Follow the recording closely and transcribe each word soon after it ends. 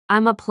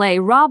I'ma play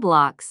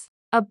Roblox.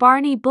 A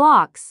Barney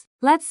blocks.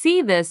 Let's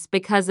see this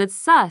because it's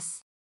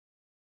sus.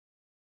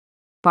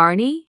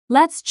 Barney,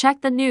 let's check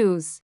the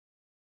news.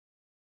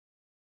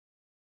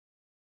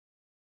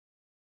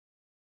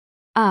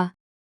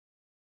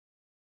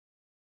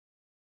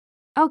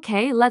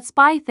 Okay, let's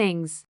buy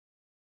things.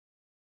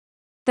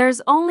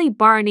 There's only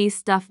Barney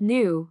stuff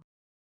new.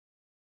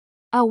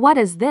 What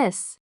is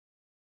this?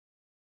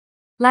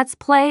 Let's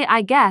play,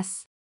 I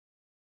guess.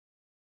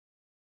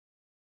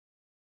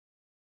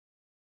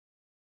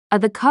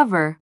 The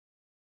cover.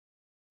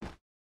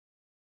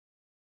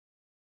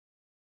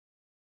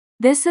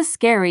 This is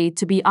scary,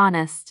 to be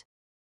honest.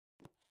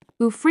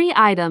 Free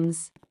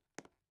items.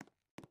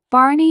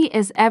 Barney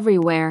is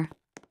everywhere.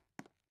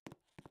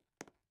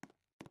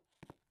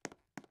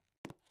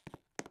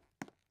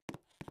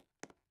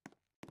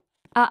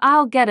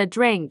 I'll get a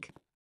drink.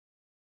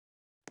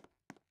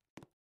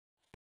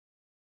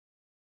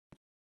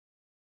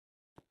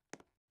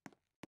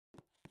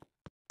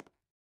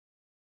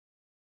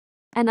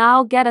 And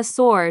I'll get a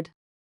sword.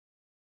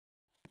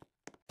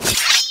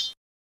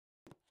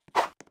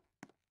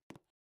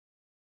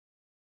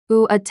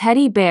 A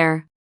teddy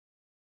bear.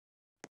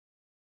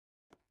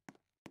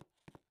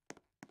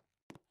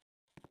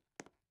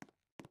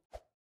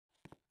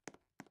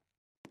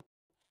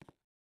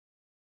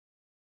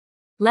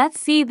 Let's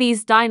see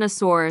these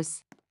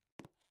dinosaurs.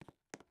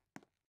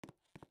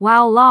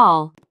 Wow,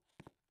 lol.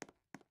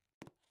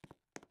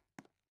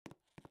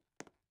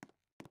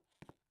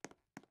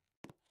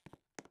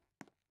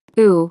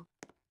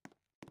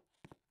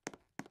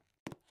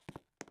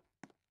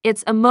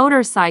 It's a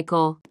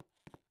motorcycle.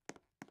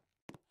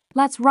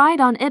 Let's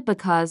ride on it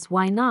because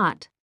why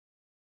not?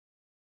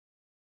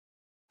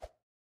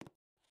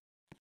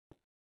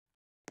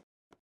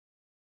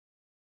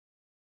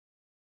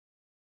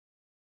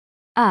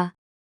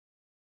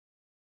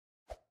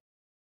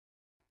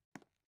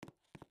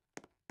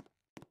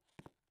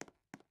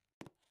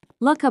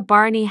 Look, a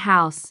Barney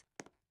house.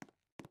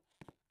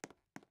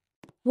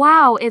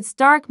 Wow, it's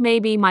dark.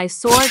 Maybe my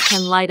sword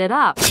can light it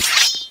up.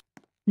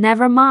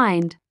 Never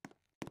mind.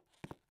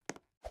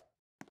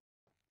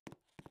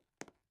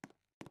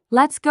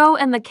 Let's go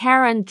in the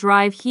car and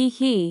drive, hee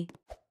hee.